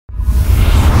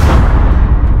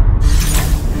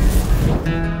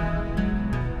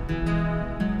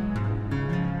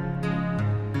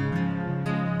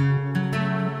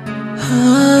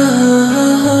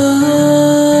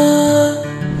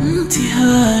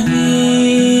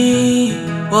Mtihani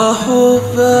wa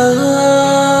Huba.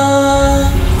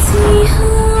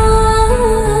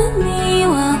 Mtihani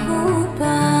wa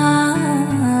Huba,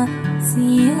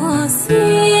 sio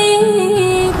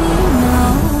siri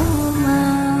nauma,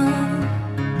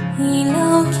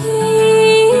 ila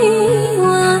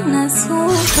ukiwa na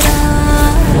subra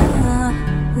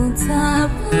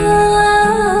utapata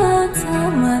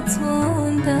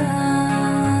matunda.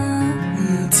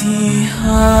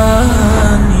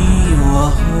 Mtihani wa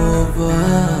Huba,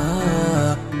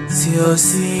 sio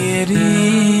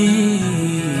siri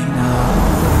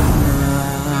nauma,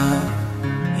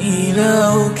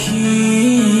 ila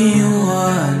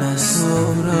ukiwa na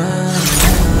subra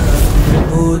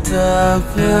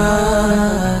utapata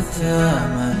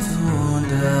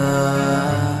matunda.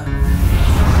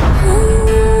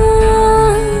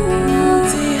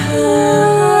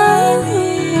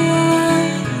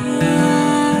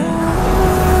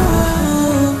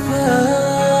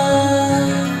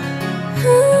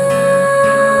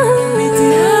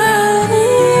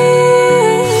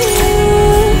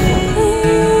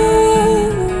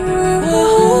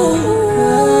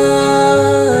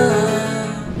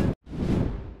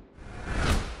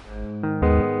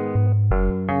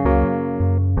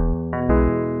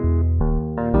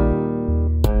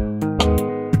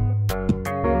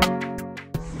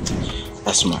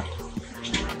 Asma,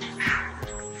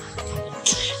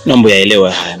 naomba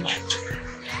yaelewe haya man.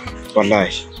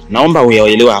 Wallahi, naomba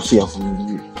uyaelewe afu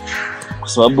yavumilie. Kwa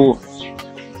sababu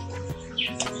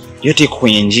yote iko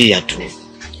kwenye njia tu.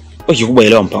 Wewe kikubwa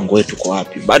elewa mpango wetu kwa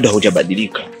wapi. Bado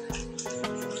haujabadilika.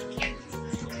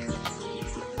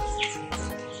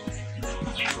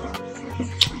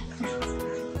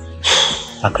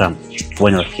 Akram,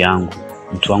 wewe ni rafiki yangu,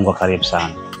 mtu wangu wa karibu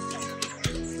sana.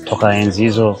 Toka enzi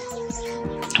hizo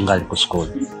tungali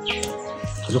kuskuli.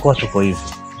 Tulikuwa tuko hivi.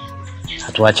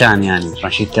 Hatuachani yani,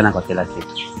 tunashirikiana kwa kila kitu.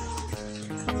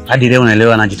 Hadi leo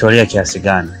unaelewa najitolea kiasi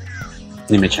gani.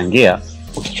 Nimechangia,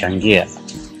 ukichangia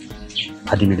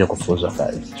hadi nile kufuzwa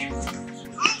kazi.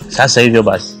 Sasa hivyo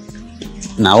basi.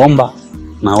 Naomba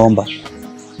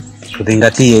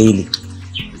tuzingatie hili.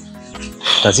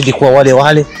 Tutazidi kuwa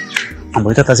wale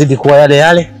ambao tutazidi kuwa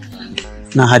yale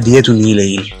na hadi yetu ni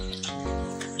ile.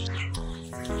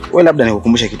 Wewe labda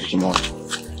nikukumbusha kitu kimoja.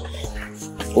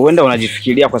 Uenda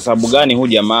unajifikiria kwa sababu gani huyu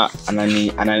jamaa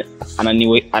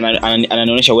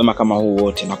ananionyesha wema kama huu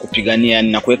wote na kupigania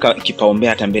na kuweka kipaumbele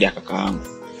hata mbele ya kaka yangu.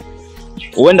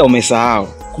 Uenda umesahau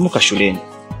kumbuka shuleni.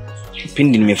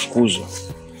 Pindi nimefukuzwa.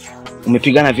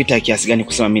 Umepigana vita kiasi gani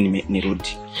kusema mimi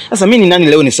nirudi. Sasa mimi ni nani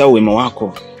leo nisahau wema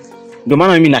wako? Ndio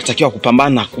maana mimi natakiwa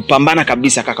kupambana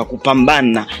kabisa kaka,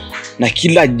 kupambana na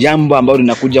kila jambo ambalo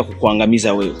linakuja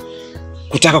kukuangamiza wewe.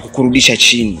 Kutaka kukurudisha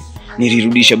chini,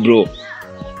 nilirudisha bro.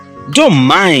 Don't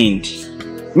mind.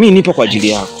 Mimi nipo kwa ajili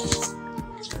yako.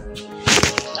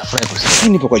 Nafurahi kusikia.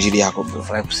 Mimi nipo kwa ajili yako bro.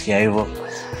 Nafurahi kusikia hivyo.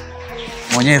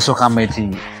 Mwenyewe sio kama eti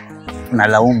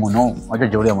nalaumu no. Wacha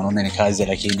jeuri mwanaume ni kazi,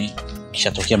 lakini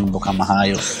kishatokea mambo kama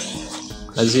hayo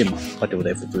lazima upate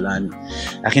udhaifu fulani.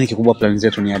 Lakini kikubwa plan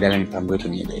zetu ni adala, mipango yetu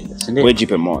ni ile. Si ndio? Wewe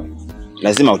jipe moyo.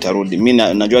 Lazima utarudi. Mimi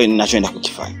najua ninachoenda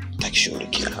kukifanya.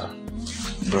 Nitakishughulikia.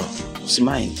 Bro,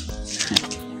 usimaini.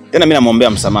 Tena mimi namuombea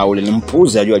msamaha ule,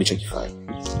 nimpuuze ajue alichokifanya.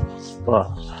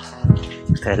 Poa.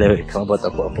 Taelewe kama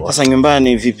atakuwa poa. Sasa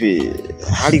nyumbani vipi?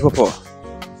 Hali iko poa?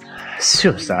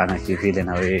 Sio sana kivile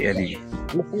na wewe yani.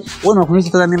 Wewe unakuuliza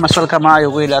tena mimi maswali kama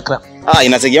hayo kweli Akram?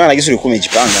 Inategemea na kisu ulikuwa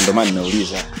umejipanga, ndio maana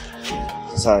nimeuliza.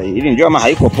 Sasa ili njoo kama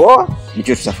haiko poa,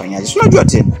 nicho tutafanyaje? Si unajua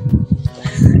tena.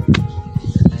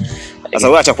 Sasa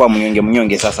wewe acha kuwa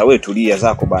mnyonge sasa, wewe tulia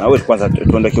zako bana. Wewe kwanza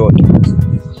tuondoke wote.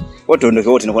 Tuondoke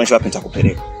wote na kuonyesha wapi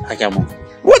nitakupeleka. Haki ya Mungu.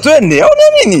 Wewe twende, au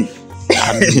nini?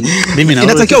 Mimi na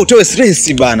wewe. Inatakiwa utoe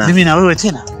stress bana. Mimi na wewe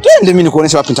tena. Twende mimi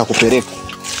nikuonyesha wapi nitakupeleka.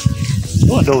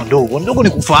 Ndio ni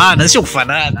kufaana, sio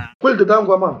kufanana. Kweli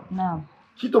dadangu Amani. Naam.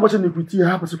 Kitu ambacho nikuitia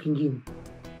hapa sio kingine.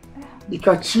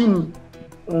 Ika chini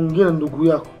ongea na ndugu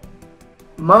yako.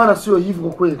 Maana sio hivyo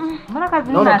kwa kweli. Mbona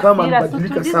kazi naona kama hasira,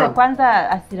 anabadilika sana. Kwanza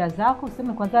hasira zako,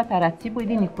 useme kwanza taratibu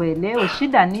ili nikuelewe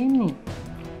shida nini?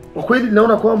 Kwa kweli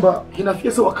naona kwamba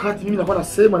inafikia sasa wakati mimi nakuwa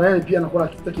nasema na yeye pia anakuwa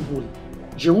akitaka kiburi.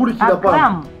 Jeuri kila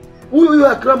pale. Huyo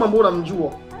Akram ambaye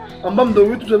unamjua. Ambao ndio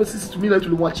wetu sisi tumila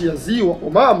tulimwachia ziwa kwa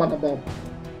mama na baba.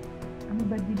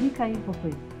 Amebadilika hivyo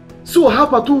kweli. Sio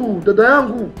hapa tu dada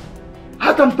yangu.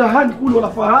 Hata mtihani kule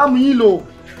wanafahamu hilo.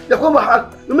 Ya kwamba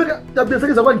tabia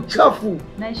zake za bani chafu.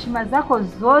 Na heshima zako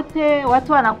zote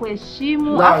watu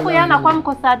wanakuheshimu. Afu yana kwa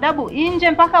mkosa adabu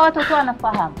nje mpaka watu wote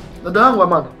wanafahamu. Dada yangu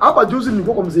Amani, hapa juzi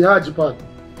nilikuwa kwa mzee Haji pale.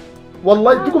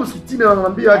 Wallahi tuko msikitini na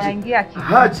ananiambia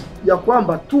Haji ya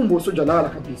kwamba tumbo sio jalala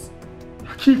kabisa.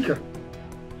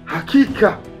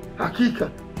 Hakika.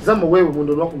 Zama wewe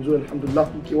mundo wako mzuri alhamdulillah,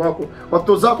 mke wako,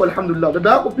 watoto zako alhamdulillah,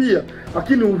 dada yako pia.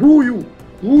 Lakini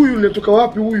huyu unatoka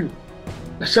wapi huyu?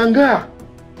 Nashangaa.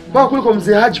 Mpaka kule kwa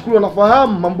mzee Haji kule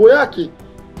anafahamu mambo yake.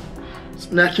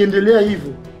 Na akiendelea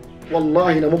hivyo,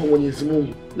 wallahi na Mungu Mwenyezi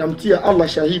Mungu, namtia Allah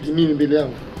shahidi mimi mbele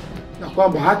yangu, na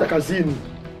kwamba hata kazini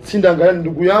sindaangalia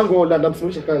ndugu yangu wala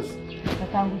ndamsimamisha kazi.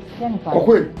 Kwa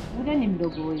kweli yule ni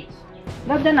mdogo wetu.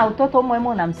 Labda na utoto mwemo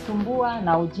unamsumbua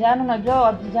na ujana,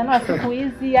 unajua vijana wa siku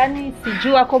hizi, yani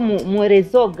sijua kwa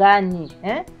mwerezo gani.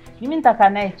 Mimi nitaka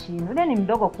naye chini. Yule ni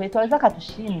mdogo kwetu, aweza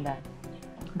katushinda.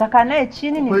 Nitaka naye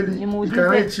chini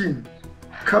nimuulize chini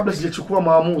kabla sijachukua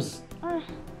maamuzi.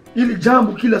 Ili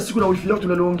jambo kila siku na wifi yako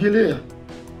tunaliongelea.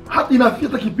 Hata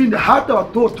inafika kipindi hata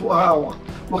watoto hawa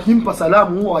wakimpa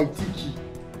salamu huwa haitiki.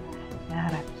 Ya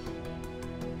Rabbi.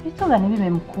 Kitu gani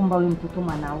vimemkumba huyu mtoto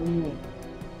mwanaume?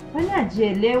 Kwani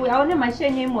ajielewe, aone maisha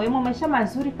yenyewe muhimu, maisha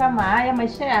mazuri kama haya,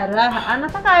 maisha ya raha.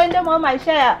 Anataka aende mwa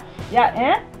maisha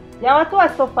ya watu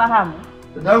wasofahamu.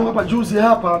 Dadangu hapa juzi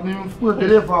hapa nimemfukuza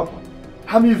dereva hapa.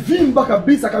 Hamivimba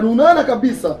kabisa, kanunana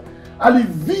kabisa.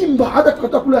 Alivimba hata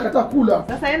akataa kula.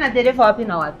 Sasa yeye na dereva wapi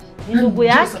na wapi? Ni ndugu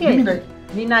yake.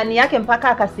 Ni nani yake mpaka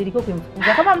akasirika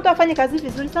kumfukuza? Kama mtu afanye kazi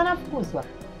vizuri sana afukuzwa.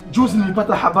 Juzi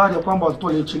nilipata habari ya kwamba watoto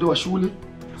walichelewa shule.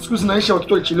 Siku zinaisha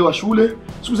watoto walichelewa shule.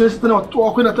 Siku zinaisha tena watoto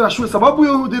wakwenda tena shule sababu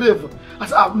ya dereva.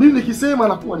 Sasa mimi nikisema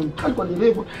anakuwa ni mkali kwa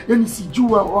dereva, yani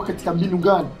sijua wakati mbinu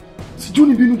gani. Sijui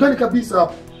ni mbinu gani kabisa.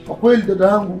 Kwa kweli dada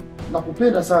yangu,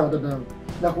 nakupenda sana dada yangu.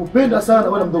 Nakupenda sana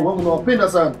wala mdogo wangu, nawapenda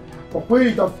sana. Kwa kweli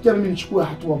itafikia mimi nichukue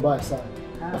hatua mbaya sana.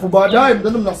 Alafu baadaye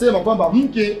mtendo mnasema kwamba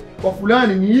mke wa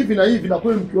fulani ni hivi na hivi, na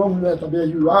kweli mke wangu ndiye tabia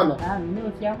hiyo hana. Mimi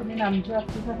usi yako ninamjua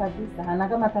kabisa. Hana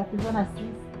kama tatizo na sisi.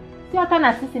 Si hata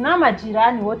na sisi na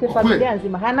majirani wote, familia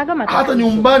nzima. Hana kama tatizo. Hata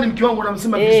nyumbani mke wangu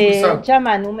anamsema vizuri sana.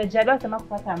 Jamani, umejaliwa sema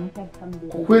kupata mke familia.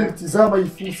 Kwa kweli tizama hii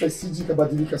fursa isije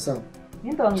kabadilika sana.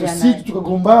 Nitaongea naye. Sisi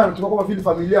tukagombana, tukakuwa vile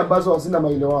familia ambazo hazina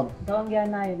maelewano. Nitaongea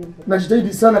naye leo.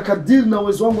 Najitahidi sana kadiri na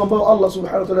uwezo wangu ambao Allah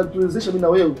Subhanahu wa Ta'ala tuwezesha mimi na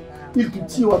wewe, ili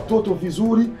tutie watoto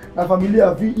vizuri na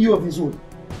familia hiyo vizuri.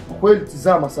 Kwa kweli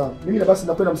tizama sana. Mimi na basi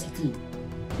nakwenda msikitini.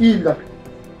 Ila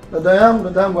dada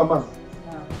yangu Amani.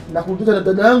 Na kukuta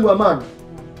dada yangu Amani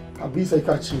kabisa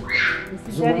ikaa chini.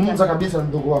 Zungumza kabisa na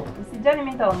mdogo wako. Usijali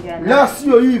mimi nitaongea naye. La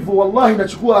sio hivyo, wallahi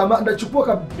nachukua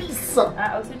kabisa.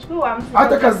 Usichukue amsi.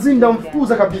 Hata kazini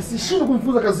ndamfukuza kabisa. Sishindi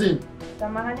kumfukuza kazini.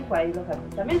 Samahani kwa hilo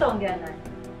kabisa. Mimi nitaongea naye.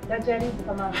 Nitajaribu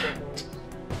kama mdogo.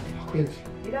 Kweli.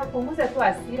 Ila punguza tu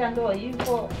hasira ndio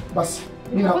hivyo. Basi.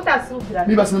 Nikuta subira.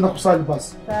 Mimi basi naenda kusali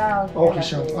basi. Sawa. Okay,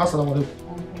 sawa. Asalamu alaykum.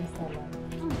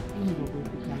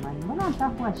 Mbona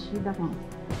atakuwa shida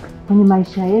kwenye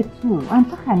maisha yetu?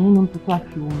 Anataka nini mtoto wa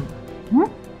kiume?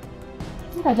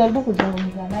 Nitajaribu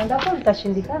kuzungumza naye, ndipo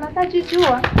litashindikana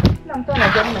atajijua. Kila mtu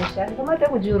anajua maisha yake. Kama hata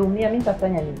kujihurumia, mimi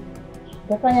nitafanya nini?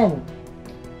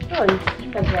 Sorry,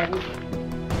 nitajaribu.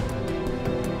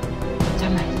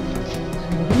 Jamani,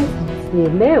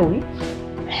 sielewi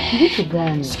kitu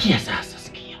gani. Sikia.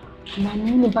 Na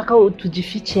nini mpaka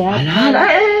tujifiche hapa?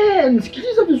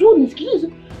 Nisikilize vizuri, nisikilize.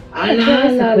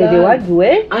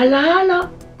 Ala.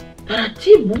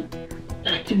 Taratibu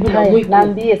na mwiko.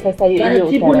 Naambie sasa hiyo.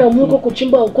 Taratibu na mwiko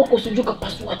kuchimba ukoko sijuka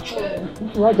pasua chungu.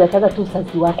 Mtu waje ataka tu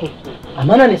usazi wako tu.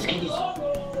 Amana nisikilize.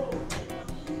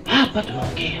 Hapa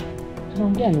tunaongea.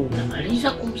 Tunaongea nini?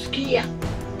 Namaliza kumsikia.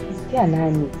 Sikia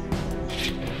nani?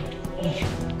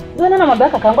 Wewe na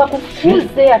mabaka kaangua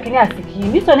kufuze lakini asikii.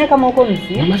 Mimi sione kama uko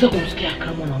mzee. Namaliza kumsikia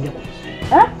kama anaongea kwa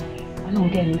simu.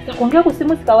 Anaongea nini? Kuongea kwa simu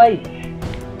si kawaida.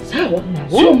 Sawa,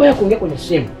 sio mbaya kuongea kwenye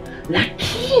simu.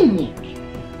 Lakini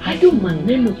hayo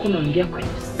maneno kunaongea kwenye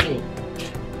simu.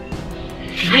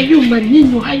 Hayo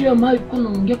maneno ambayo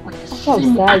kunaongea kwenye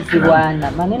simu. Usazi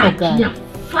bwana, maneno gani?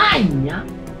 Akiyafanya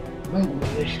Mungu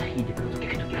mwenyewe shahidi kwa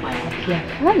kitu kibaya.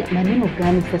 Akiyafanya maneno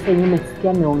gani sasa yenyewe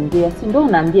umesikia ameongea? Si ndio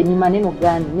unaambia ni maneno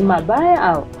gani? Ni mabaya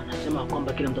au? Wanasema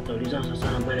kwamba kila mtu ataulizana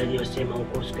sana mbele aliyosema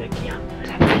huko siku ya kiyama.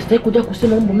 Sitaki kuja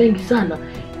kusema mambo mengi sana.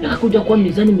 Yakakuja kwa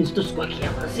mizani mizito siku ya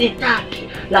kiyama. Sitaki.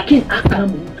 Lakini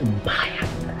Akramu mtu mbaya.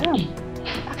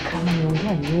 Akramu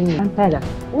anaongea nini? Antala,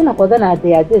 unakuwa na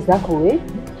hadithi zako wewe?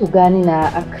 Mtu gani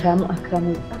na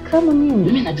Akramu nini?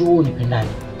 Mimi najua wewe unipendani.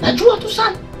 Najua tu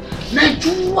sana.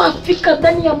 Najua fika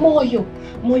ndani ya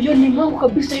moyoni mwangu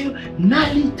kabisa hiyo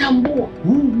nalitambua.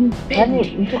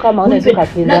 Yaani mtu kama unaweza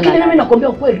kupendana. Lakini mimi nakwambia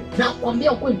ukweli.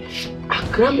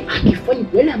 Akramu akifanya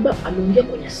yale ambayo ameongea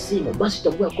kwenye simu, basi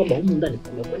tambua kwamba huko ndani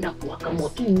kumekwenda kuwaka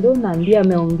moto. Ndio naambia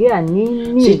ameongea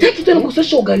nini? Sitaki tena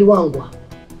kusosha ugali wangu.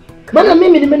 Maana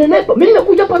mimi nimenenepa. Mimi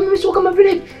nimekuja hapa, mimi sio kama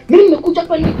vile. Mimi nimekuja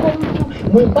hapa niko mtu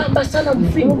Mwembamba sana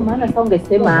mfingo. Maana sasa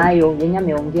ungesema hayo yenye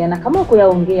ameongea, na kama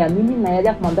kuyaongea mimi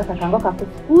nayaja kumwambia kakaangu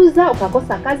akakufukuza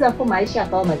ukakosa kazi hapo maisha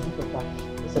yakawa mazito kwako.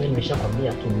 Sasa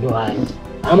nimeshakwambia tu ndio haya.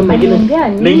 Ama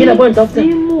mengine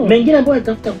ambayo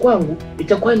nitafuta kwangu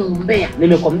itakuwa ni umbea.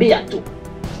 Nimekwambia tu.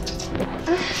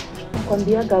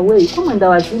 Nakwambiaga wewe kama nda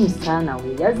wazimu sana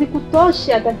wewe.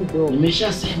 Hazikutosha hata kidogo.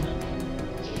 Nimeshasema.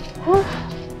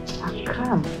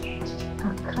 Akram,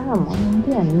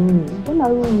 anaongea nini? Mbona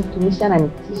huyu mtumishi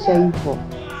ananitisha hivyo?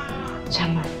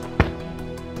 Chama.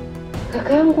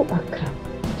 Kakaangu Akram,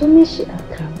 mtumishi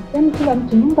Akram. Yaani kila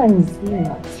mtu nyumba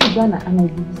nzima. Si bwana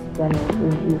anajibu bwana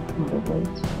huyu mdogo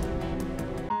wetu.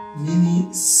 Mimi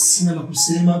sina la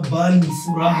kusema bali ni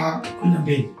furaha kwenda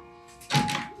mbele.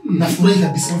 Nafurahi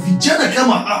kabisa vijana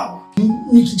kama hawa.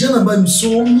 Ni kijana ambaye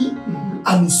msomi,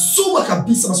 amesoma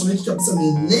kabisa, masomo yake kabisa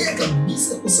ameenea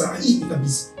kabisa kwa sahihi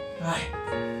kabisa. Haya.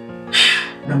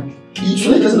 Na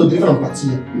hiyo kazi ndio dereva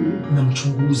anampatia.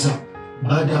 Namchunguza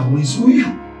baada ya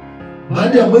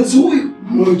mwezi huyu.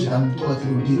 Mmoja anamtoa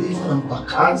dereva anampa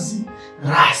kazi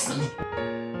rasmi.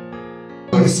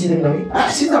 Sina mnawi.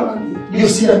 Sina mnawi. Hiyo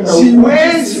sina mnawi.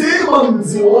 Siwezi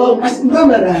mzee wangu. Ndio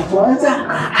mara ya kwanza.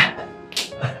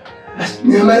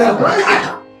 Ni mara ya kwanza.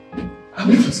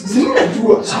 Sina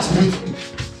jua sasa mimi.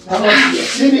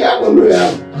 Siri hapo ndio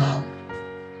yangu.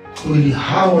 Kweli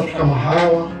hawa kama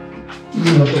hawa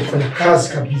ni watu kufanya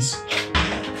kazi kabisa.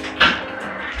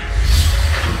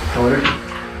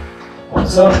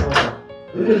 Sawa.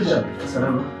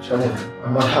 Salamu. Shalom.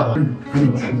 Marhaba.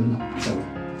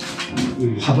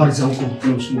 Habari za huko?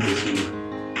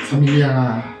 Familia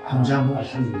hamjambo?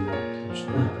 Alhamdulillah.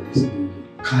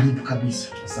 Karibu kabisa.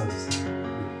 Asante sana.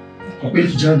 Kwa kweli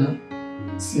kijana,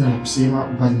 sina la kusema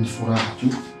bali ni furaha tu.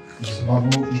 Kwa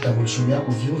sababu vitambulisho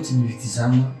vyako vyote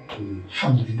nimevitizama.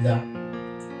 Alhamdulillah.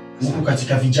 Uko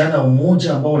katika vijana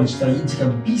mmoja ambao walijitahidi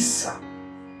kabisa.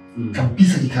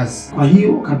 Kabisa kikazi. Kwa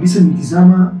hiyo kabisa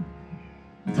nimetizama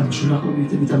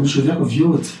vitambulisho vyako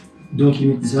vyote.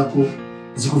 Document zako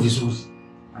ziko vizuri.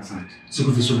 Asante.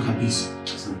 Ziko vizuri kabisa.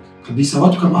 Asante. Kabisa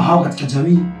watu kama hao katika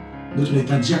jamii ndio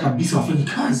tunahitajia kabisa wafanye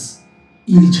kazi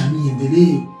ili jamii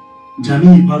iendelee,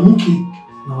 jamii ipanuke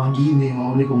na wengine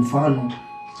waone kwa mfano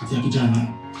katika kijana.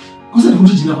 Kwanza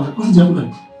nikuulize jina lako. Kwanza jina lako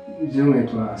nani? Jina langu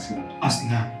naitwa Aslan.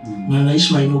 Aslan. Na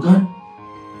naishi maeneo gani?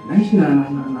 Naishi na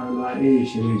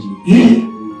shemeji.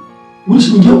 Wewe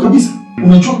shemeji yako kabisa?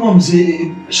 Unajua kama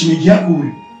mzee shemeji yako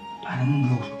huyu ana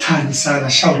mambo tani sana,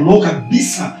 shallow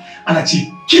kabisa,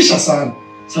 anachekesha sana.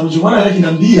 Sababu jumana yake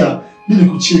inaniambia mimi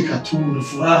kucheka tu, ni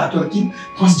furaha tu, lakini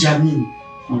kwa jamii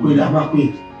kwa kweli ama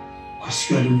kweli kwa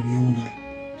siku aliyoniona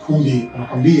kumbe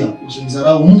anakwambia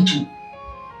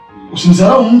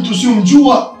usimdharau mtu sio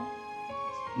mjua.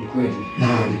 Ni kweli.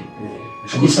 Naam.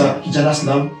 Kabisa kijana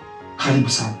Aslam, karibu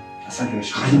sana. Asante na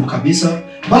shukrani. Karibu kabisa.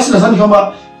 Basi nadhani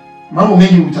kama mambo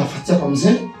mengi utafuatia kwa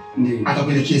mzee, ndio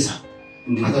atakuelekeza.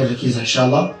 Ataelekeza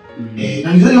inshallah.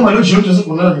 Na nidhani kama leo jioni tunaweza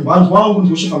kuonana nyumbani kwangu,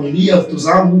 nikuoshe familia, watoto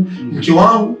zangu, mke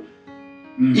wangu.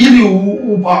 Ili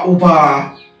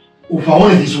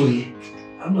upaone vizuri.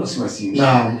 Hamna wasiwasi.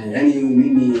 Naam. Yaani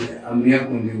mimi amri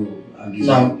yako ndio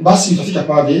agizo. Naam, basi utafika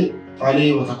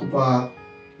pale watakupa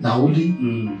nauli.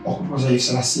 Wakupa za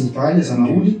 30 pale za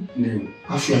nauli. Ndio.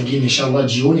 Afu nyingine inshallah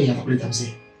jioni atakuleta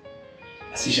mzee.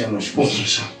 Asisha nashukuru.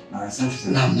 Asante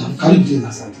sana. Naam, karibu tena.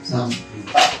 Asante. Naam.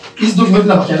 Hizi document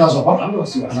nabaki nazo hapa. Hamna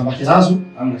wasiwasi. Nabaki nazo.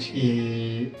 Hamna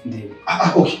shida. Ndio.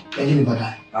 Okay. Nyingine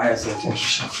baadaye. Haya, asante.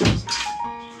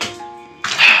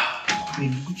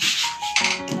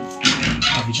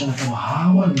 Vijana kama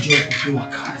hawa ndio kupewa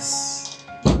kazi.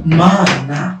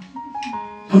 Maana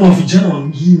kuna vijana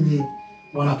wengine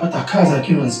wanapata kazi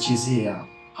lakini wanazichezea.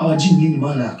 Hawajui nini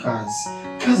maana ya kazi.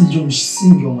 Kazi ndio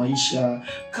msingi wa maisha.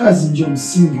 Kazi ndio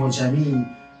msingi wa jamii.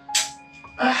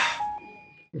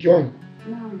 Mke wangu.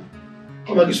 Naam.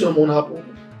 Kama kisha unamuona hapo.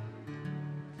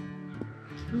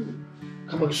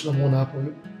 Kama kisha unamuona hapo.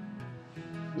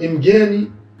 Ni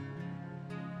mgeni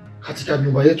katika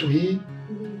nyumba yetu hii.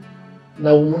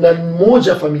 Na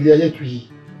mmoja familia yetu hii.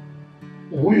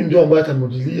 Huyu ndio ambaye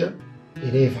atamrudilia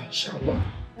dereva inshallah.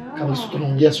 Kama sisi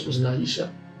tunaongea siku zinaisha.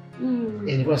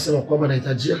 Nilikuwa nasema kwamba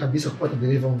nahitajia kabisa kupata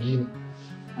dereva mwingine.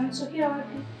 Anatokea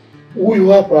wapi? Huyu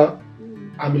hapa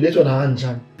ameletwa na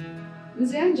Anjam.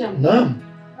 Mzee Anjam? Naam.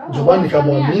 Ndio maana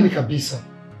nikamwamini kabisa.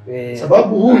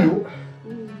 Sababu huyu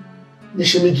ni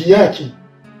shemeji yake.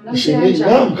 Ni shemeji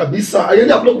naam kabisa.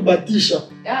 Alienda kule kubatisha.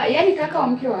 Yaani kaka wa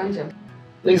mke wa Anjam.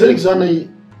 Ningezani kuzana hii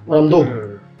mwana mdogo.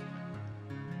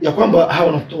 Ya kwamba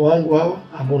hawa watoto wangu hawa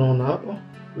ambao unaona hapa.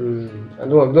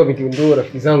 Ndio ndio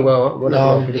rafiki zangu hawa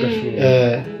wanapeleka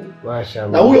shule.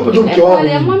 Mashaallah. Na huyo ndio mke wangu.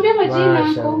 Alimwambia majina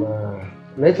yako.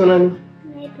 Unaitwa nani?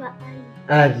 Naitwa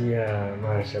Ali. Adia,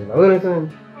 mashallah. Wewe unaitwa nani?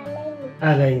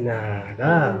 Alaina.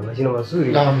 Da, majina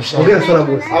mazuri. Hongera sana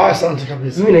bosi. Asante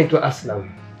kabisa. Mimi naitwa Aslam.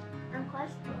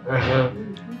 Aha.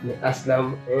 Ni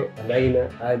Aslam, Alaina,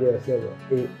 Adia anasema.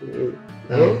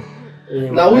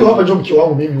 Na huyu hapa ndio mke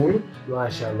wangu mimi huyu.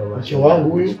 Mashaallah. Mke wangu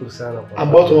huyu. Nashukuru sana kwa.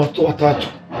 Ambao tuna watoto watatu.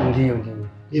 Ndio.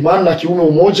 Imani na kiume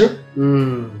umoja.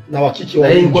 Na wa kike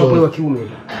wawili. Kwa wa kiume.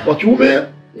 Wa kiume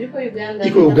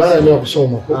Iko Uganda ndio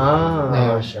kusoma.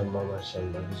 Mashaallah.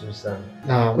 Vizuri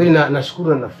sana. Kweli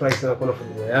nashukuru na nafurahi sana kuona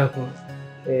familia yako.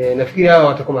 Nafikiri hawa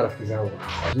watakuwa marafiki zangu.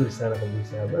 Vizuri sana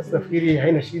kabisa. Basi nafikiri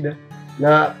haina shida.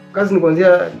 Na kazi ni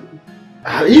kuanzia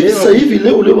hivi sasa hivi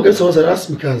leo kabisa waanza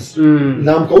rasmi kazi.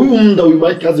 Na kwa huyu muda huyu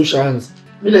mai kazi ushaanza.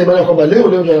 Mimi na imani kwamba leo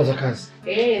ndio anaanza kazi.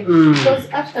 Because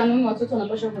afternoon watoto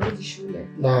wanapaswa kurudi shule.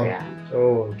 Naam.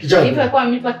 Kijana. Hivyo kwa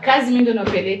mimi kazi mimi ndio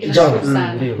napeleka na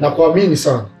sana. Na kuamini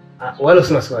sana. Wala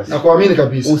sina wasiwasi. Na kuamini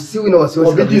kabisa. Usiwi na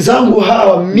wasiwasi. Wabidi zangu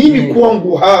hawa mimi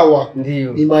kwangu hawa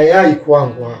ni mayai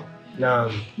kwangu hawa.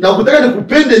 Naam. Na ukitaka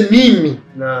nikupende mimi.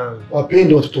 Naam.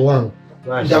 Wapende watoto wangu.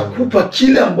 Nitakupa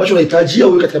kile ambacho unahitajia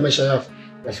wewe katika maisha yako.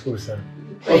 Nashukuru sana.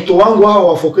 Watoto wangu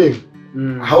hawa wafokee.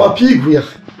 Hawapigwi ya.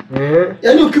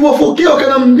 Yaani ukiwafokea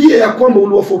akanambia ya kwamba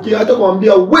uliwafokea hata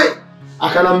kumwambia we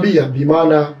akanambia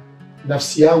bimaana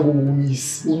nafsi yangu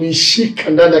umeishika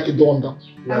ndani ya kidonda.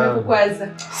 Amekukwaza.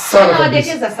 Sana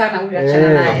anawadekeza sana huyu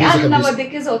achana naye.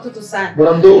 Anawadekeza watoto sana.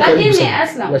 Lakini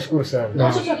Aslam. Nashukuru sana.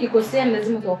 Watoto wakikosea ni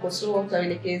lazima tuwakosoe au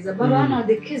tuwaelekeza. Baba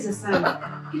anawadekeza sana.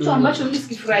 Kitu ambacho mimi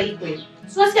sikifurahi kweli.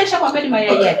 Unasikia kisha kwambia ni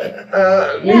mayai yake.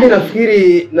 Mimi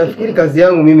nafikiri kazi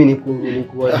yangu mimi ni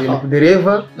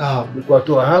kudereva, ni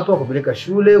kuwatoa hapa, kupeleka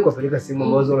shule, kupeleka sehemu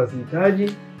ambazo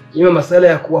wanazihitaji. Mimi masala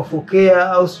ya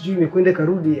kuwafokea au sijui imekwenda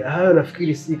karudi, hayo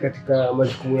nafikiri si katika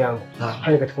majukumu yangu.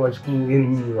 Hayo katika majukumu yenu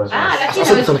nyinyi wazazi. Lakini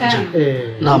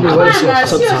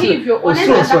sio hivyo.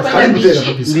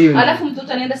 Unaenda alafu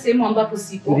mtoto anaenda sehemu ambapo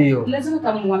sipo. Lazima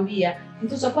utamwambia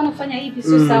mtoto hapana kufanya hivi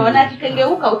sio sawa, na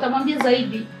akikengeuka utamwambia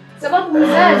zaidi. Sababu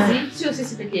mzazi sio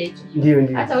sisi peke yetu. Ndio.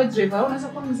 Hata wewe driver unaweza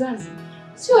kuwa mzazi.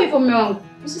 Sio hivyo mume wangu.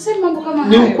 Usiseme mambo kama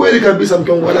hayo. Ni ukweli kabisa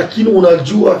mke wangu, lakini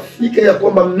unajua fika ya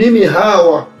kwamba mimi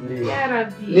hawa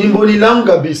ni mboni langu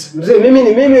kabisa. Mzee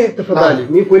mimi tafadhali.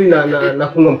 Mimi kweli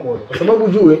nafunga mkono. Kwa sababu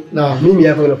ujue mimi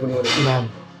hapa unaponiona.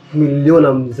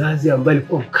 Niliona mzazi ambaye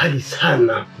alikuwa mkali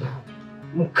sana.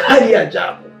 Mkali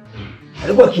ajabu.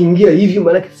 Alikuwa akiingia hivi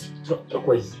maana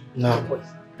tutakuwa hizi.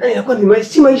 Yaani inakuwa ni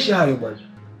si maisha hayo bwana.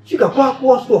 Fika kwako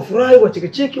watu wafurahi,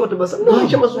 wachekecheke, watabasamu. Ndio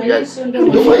maisha mazuri.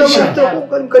 Ndio maisha.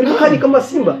 Karibu kama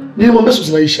simba. Nilimwambia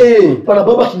sio maisha. Pana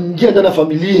baba akiingia ndani ya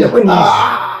familia.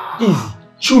 Easy.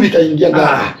 Chubi kaingia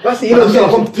ndani. Basi hilo sio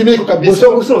kwa mtimiko kabisa.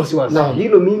 Sio wasiwasi.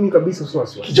 Hilo mimi kabisa sio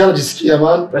wasiwasi. Kijana jisikia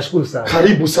man. Nashukuru sana.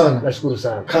 Karibu sana. Nashukuru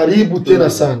sana. Karibu tena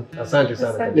sana. Asante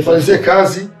sana. Nifanyizie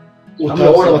kazi.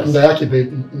 Utaona matunda yake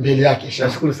mbele yake.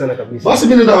 Nashukuru sana kabisa. Basi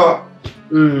mimi nenda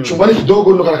chumbani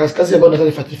kidogo ndo kana kazi ambayo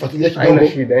nataka nifuatilie kidogo.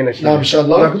 Haina shida. Na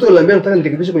inshallah. Na kitu niambia nataka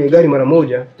nitekebishe kwenye gari mara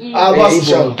moja. Basi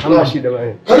inshallah. Haina shida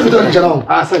bwana. Karibu tena kijana wangu.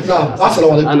 Asante.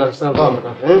 Asalamu alaykum.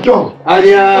 Asante. Jongo.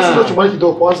 Alia. Basi ndo chumbani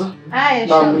kidogo kwanza. Haya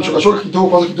inshallah. Na choka kidogo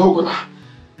kwanza kidogo.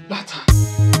 Lata.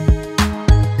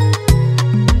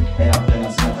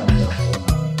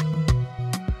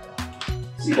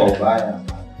 Siko ubaya.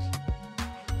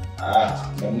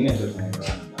 Ndio mimi ndio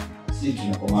tunaelewana. Sisi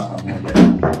tunakomaa pamoja.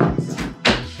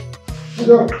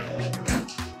 Ndio.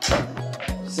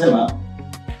 Sema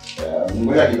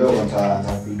ngoja kidogo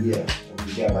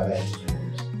nitakupigia baadaye.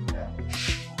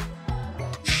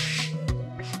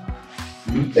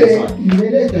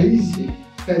 Nimeleta hizi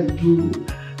karibu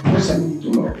pesa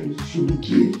nituma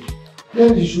kuzishughulikie. Leo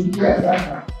nishughulikie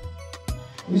haraka.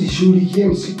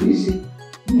 Nishughulikie siku hizi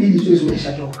mbili tu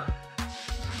zimeshatoka.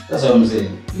 Sasa mzee.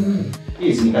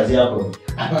 Hii si kazi yako.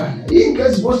 Hapana. Hii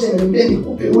kazi bosi ananiambia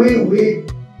nikupe wewe.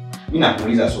 Mimi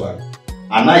nakuuliza swali.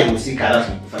 Anayehusika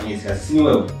rasmi kufanya hizi kazi si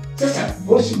wewe? Sasa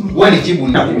bosi wewe nijibu,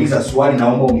 ninakuuliza swali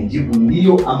naomba unijibu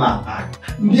ndio ama hapana.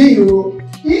 Ndio.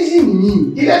 Hizi ni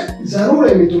nini? Ila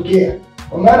dharura imetokea.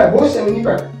 Kwa maana bosi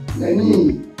amenipa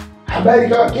habari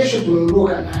kama kesho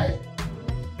tunaondoka naye.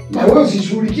 Na wewe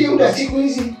usishughulikie muda siku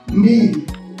hizi mbili.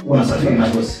 Unasafiri na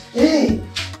bosi?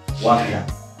 Wapi?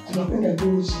 Tunakwenda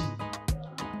bosi.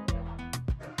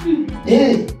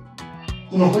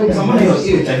 Tunakwenda zamani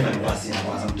hiyo taarifa ni basi na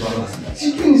kwanza mtu wao basi.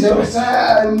 Siku ni za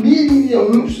saa 2 ya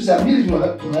unusu saa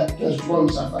 2 tunachukua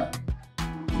msafara.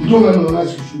 Ndio maana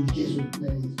unaanza kushughulikia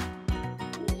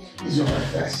hizo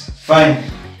karatasi. Fine.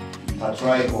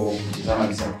 Tatry kutizama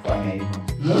jinsi ya kufanya hivyo.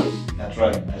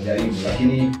 Tatry najaribu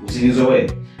lakini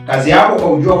usinizoe. Kazi yako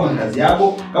kwa ujua kama kazi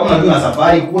yako, kama unajua na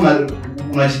safari kuna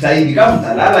unajitahidi kama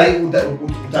utalala hivi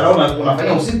utalala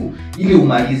unafanya usiku ili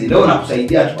umalize. Leo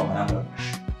nakusaidia tu kwa mwanangu.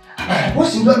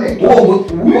 Bosi ndo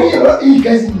wewe hii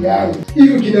kazi ni yangu.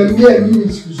 Hiyo kinamia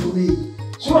mimi sikuzuri.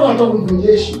 Sio nataka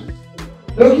kumvunjesha.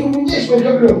 Leo kimvunjesha kwa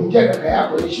sababu unamvunjia kaka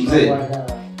yako heshima bwana.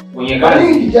 Kwenye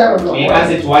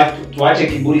kazi tuache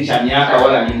kiburi cha miaka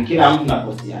wala nini. Kila mtu na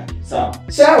posti yake. Sawa.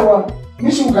 Sawa.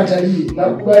 Mimi sikukatalie na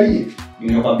kukubalie.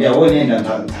 Nimekwambia wewe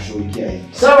nenda nitashughulikia hivi.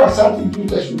 Sawa, asante tu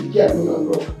tutashughulikia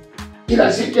tunaondoka.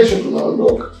 Kila siku kesho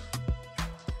tunaondoka.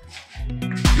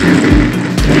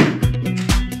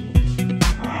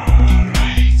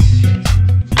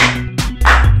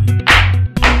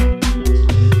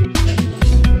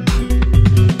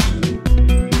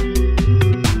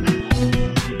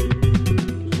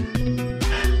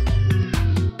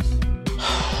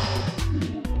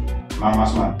 Mama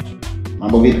Asma,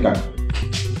 mambo vipi kaka?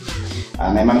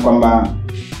 Na imani kwamba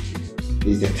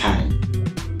is the time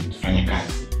tufanye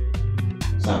kazi.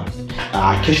 Sawa.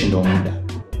 Kesho ndio muda.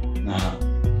 Na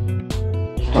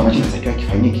kitu ambacho kinatakiwa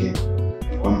kifanyike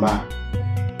kwamba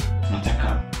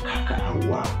tunataka kaka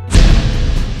auawe.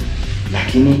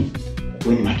 Lakini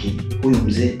wewe ni makini. Huyo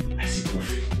mzee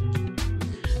asikufe.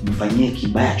 Mfanyie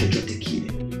kibaya chochote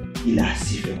kile ila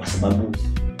asife kwa sababu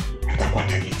atakuwa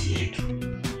target yetu.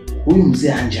 Huyu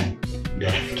mzee Anja ndio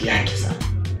rafiki yake sana.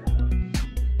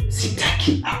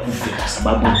 Sitaki akufe kwa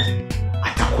sababu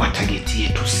atakuwa target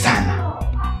yetu sana.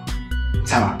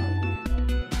 Sawa?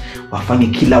 Wafanye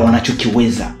kila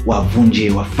wanachokiweza,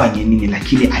 wavunje, wafanye nini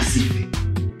lakini asife.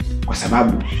 Kwa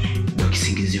sababu ndio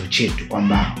kisingizio chetu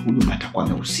kwamba huyu atakuwa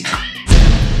amehusika.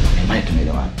 Imani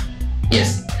tumeelewana.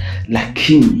 Yes.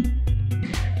 Lakini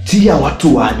tia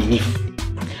watu waaminifu.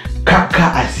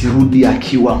 Kaka asirudi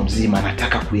akiwa mzima.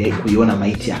 Nataka kuiona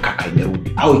maiti ya kaka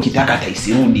imerudi. Au ikitaka hata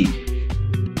isirudi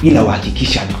ila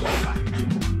uhakikisha amekufa.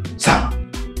 Sawa?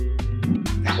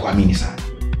 Nakuamini sana.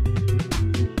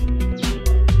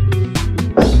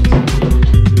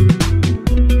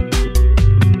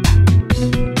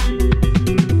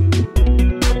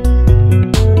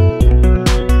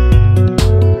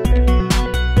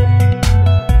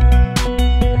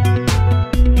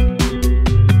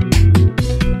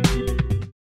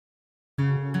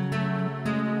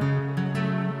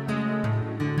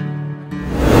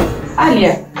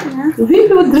 Alia,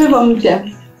 vipi driver mpya?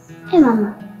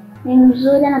 Mama, ni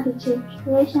mzuri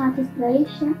anatuchekesha,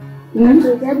 anatufurahisha.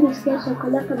 Tunajaribu kusikia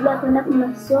chokolea kabla kwenda kwa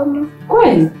masomo.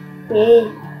 Kweli?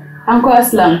 Anko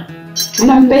Aslam,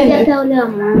 unampenda? Hata ule wa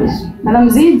mwanzo.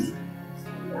 Anamzidi?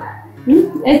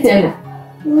 Eti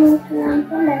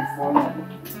Tunampenda sana.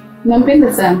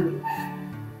 Unampenda sana?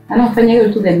 Anafanya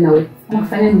hiyo tu gani nawe?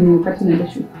 Anafanya nini wakati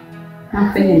unaenda shule?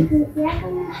 Anafanya nini?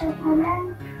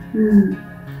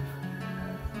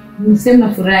 Nisema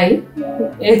furahi.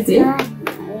 Eti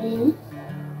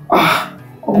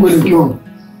kwa kweli mkiona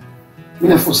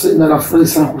mimi nafurahi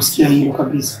sana kusikia hilo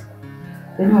kabisa.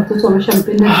 Yaani watoto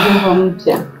wameshampenda driver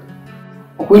mpya.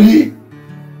 Kwa kweli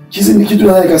hizi ni kitu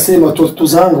naweza kusema watoto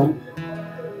zangu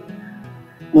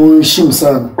muheshimu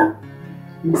sana.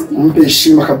 Mpe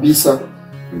heshima kabisa.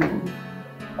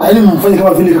 Yaani mfanye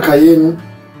kama vile kaka yenu,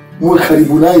 muwe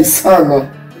karibu naye sana.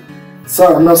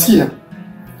 Sana mnasikia?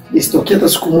 Isitokee hata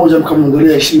siku moja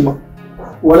mkamwondolea heshima.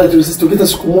 Wala tusitokee hata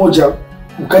siku moja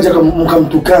mkaja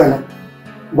mkamtukana,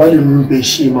 bali mpe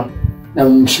heshima na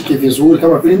mshike vizuri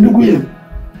kama vile ndugu yenu.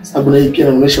 Sababu na yeye pia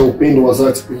anaonyesha upendo wa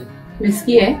dhati kwenu.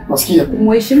 Umesikia? Nasikia.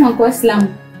 Mheshimu kwa Islam.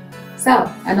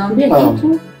 Sawa? Anawaambia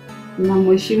kitu na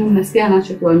mheshimu, mnasikia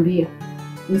anachokuambia.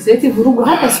 Msilete vurugu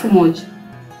hata siku moja.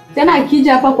 Tena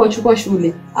akija hapa kuachukua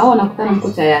shule au anakutana mko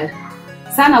tayari.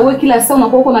 Sana wewe kila saa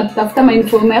unakuwa unatafuta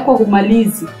mainform yako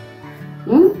humalizi.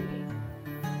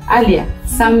 Alia,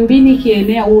 saa 2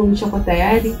 kienea wewe umeshakuwa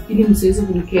tayari ili msiweze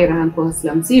kumkera kwa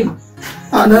Islam, sivyo?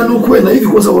 Na nukwenda hivi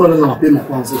kwa sababu unaona mapema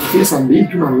kwanza. Kifika saa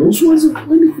 2 na nusu waanze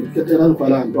kufika tayari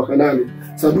kwa kalali.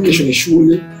 Sababu kesho ni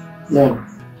shule. Naona.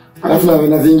 Alafu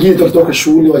na vingine tutatoka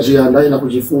shule wajiandae na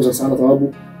kujifunza sana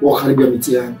sababu wako karibu ya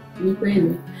mitihani. Ni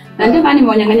kweli. Na ndio maana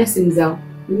nimewanyang'anya simu zao.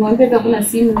 Nimwambia kuna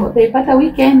simu utaipata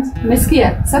weekend.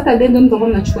 Umesikia? Saturday ndio mtakuwa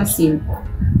mnachukua simu.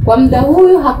 Kwa muda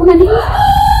huyu hakuna nini?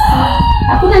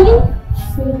 Hakuna nini?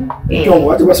 Ndio,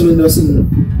 hata basi ndio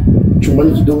simu.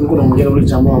 Chumbani kidogo niko naongea na yule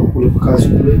jamaa kule kwa kazi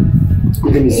kule.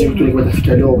 Ile mizigo tulikuwa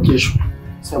tafika leo kesho.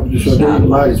 Sababu tusio ni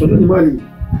mali, sio ni mali.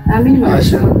 Amini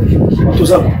maisha. Watu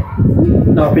zako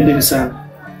nawapendeni sana.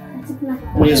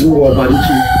 Mwenyezi Mungu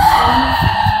awabariki.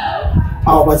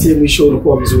 Awapatie mwisho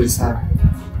uliokuwa mzuri sana.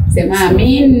 Sema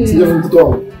amin. Sio mtoto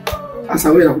wangu.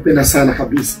 Asa wewe nakupenda sana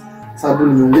kabisa. Sababu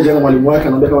nimeongea na mwalimu wake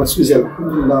anambia kama siku hizi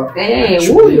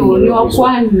alikuwa huyo ni wa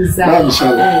kwanza.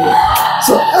 Inshallah.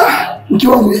 So mke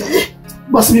wangu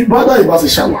basi mimi baadaye basi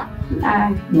inshallah.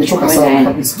 Nimechoka sana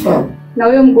kabisa. Na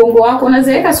wewe mgongo wako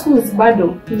unazeeka siku hizi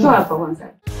bado. Njoo hapa kwanza.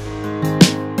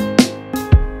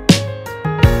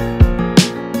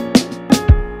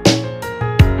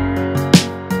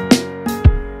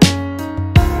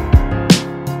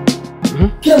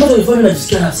 Kila mtu alifanya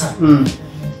najisikia raha sana.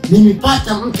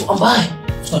 Nimepata mtu ambaye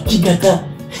tutapiga ta.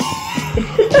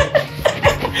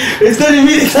 Story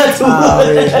mbili tatu.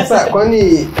 Sasa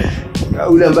kwani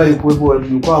ule ambaye alikuwepo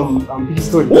alikuwa ampiki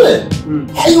story?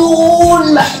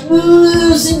 Ayuna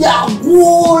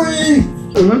sijakuli.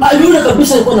 Ayuna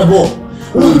kabisa alikuwa na bo.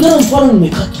 Unaongea mfano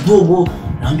nimekaa kidogo,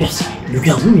 naambia sasa ndugu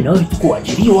yangu mimi na wewe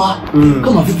tukuajiriwa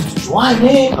kama vitu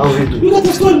tujuane au vitu.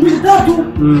 Bila story mbili tatu.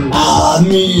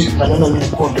 Mimi maneno mimi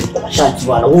kwa shati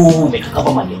bwana. Umekaa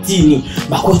kama magetini,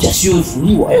 makocha sio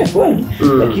fuliwa. Kweli.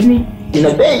 Lakini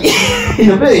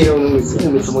ina bei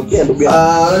umesomokea ndugu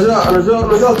yangu.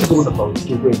 Anajua kitu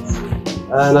tofauti kweli.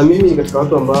 Na mimi katika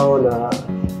watu ambao na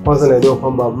kwanza naelewa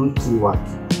kwamba mtu ni watu.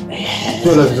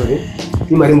 Tuelewa vizuri.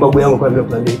 Ni marimba babu yangu kwa vile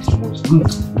kuna kitu kimoja.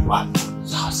 Mtu ni watu.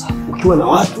 Sawa. Ukiwa na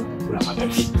watu unapata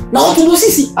vitu. Na watu ndio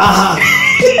sisi.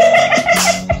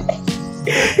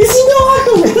 Sisi ndio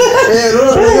watu.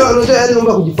 Unajua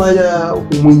naomba kujifanya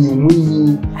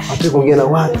mwinyi hata kuongea na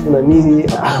watu na nini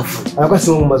anakuwa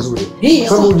si mambo mazuri.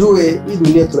 Sababu ujue hii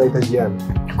dunia tunahitajiana.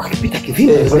 Kwa kipita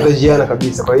kivile tunahitajiana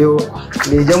kabisa. Kwa hiyo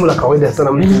ni jambo la kawaida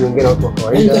sana mtu kuongea na watu wa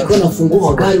kawaida. Ndio kuna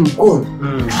funguo gari mkono.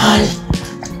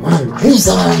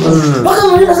 Hizo mpaka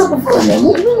mwenyewe sasa kufanya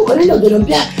Mungu kwa nini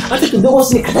unaniambia hata kidogo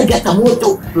usinikataje hata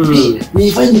moto.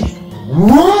 Nifanye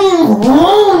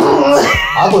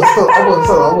hapo sasa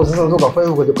unataka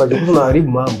kufanya ukajikuta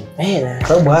unaharibu mambo.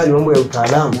 Sababu haya ni mambo ya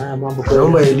utaalamu,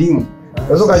 mambo ya elimu.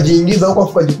 Unaweza kujiingiza huko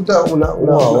ukajikuta una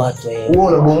watu huo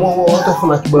unabomoa watu afu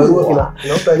na kibarua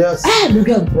kinauta nyasi. Ndugu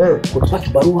yangu kutoka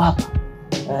kibarua hapa.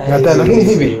 Lakini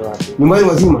hivi nyumbani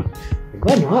wazima.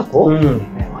 Nyumbani wako?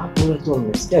 Wapo tu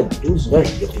wamesikia vitu ndio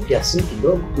kipigia simu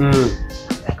kidogo.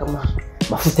 Kama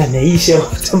mafuta yameisha,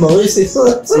 mafuta mawese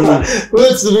sasa.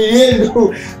 Wewe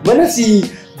tumiendo. Bana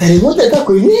si remote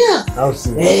itakuingia au si?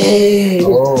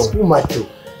 Sukuma tu.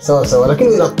 Sawa.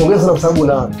 Lakini nakupongeza sana kwa sababu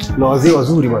na wazee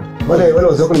wazuri bwana. Wale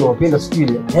wazee wako nimewapenda siku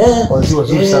ile. Wazee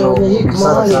wazuri sana.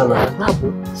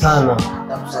 Sana.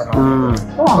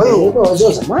 Kwa hiyo wazee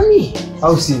wa zamani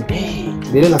au si?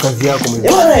 Ndio na kazi yako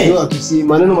mwenyewe. Ndio tusi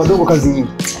maneno madogo kazi nyingi.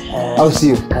 Au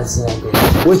sio? Kazi yangu.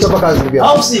 Wewe chapa kazi pia.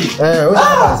 Au si? Wewe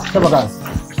chapa kazi.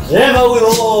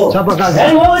 Huyo. Chapa kazi.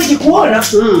 Yaani wewe nikikuona,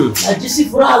 najisi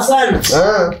furaha sana.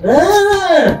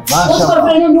 Sasa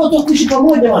fanya ndio tukuishi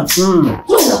pamoja bwana.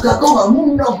 Tunakaa kama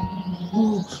mume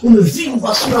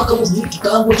umevimba sura kama vitu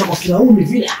kangu cha kilauni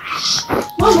vile.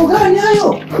 Mambo gani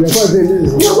hayo? Inakuwa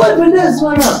pendezi. Inakuwa pendezi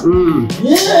bwana.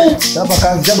 Chapa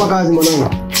kazi mwanangu.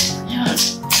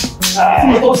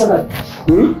 Natoka sana.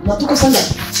 Natoka sana.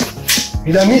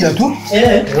 Mida tu.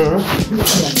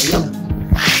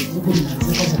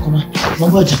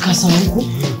 Mambo yatakaa sana huko.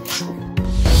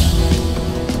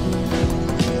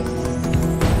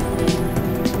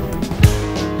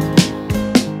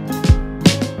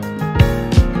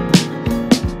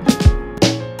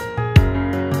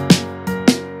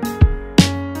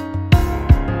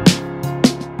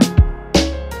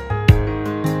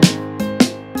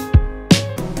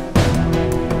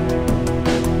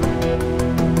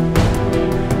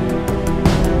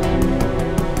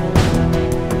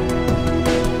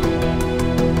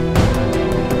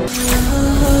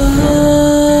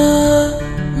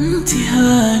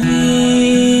 Mtihani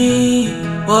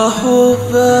wa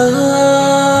Huba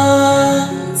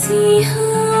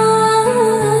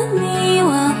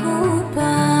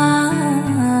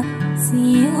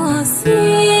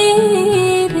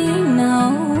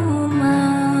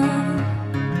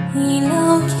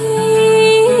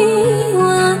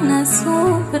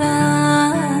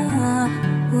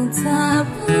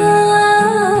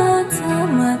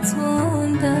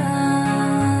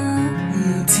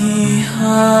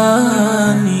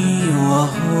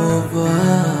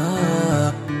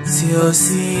sio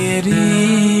siri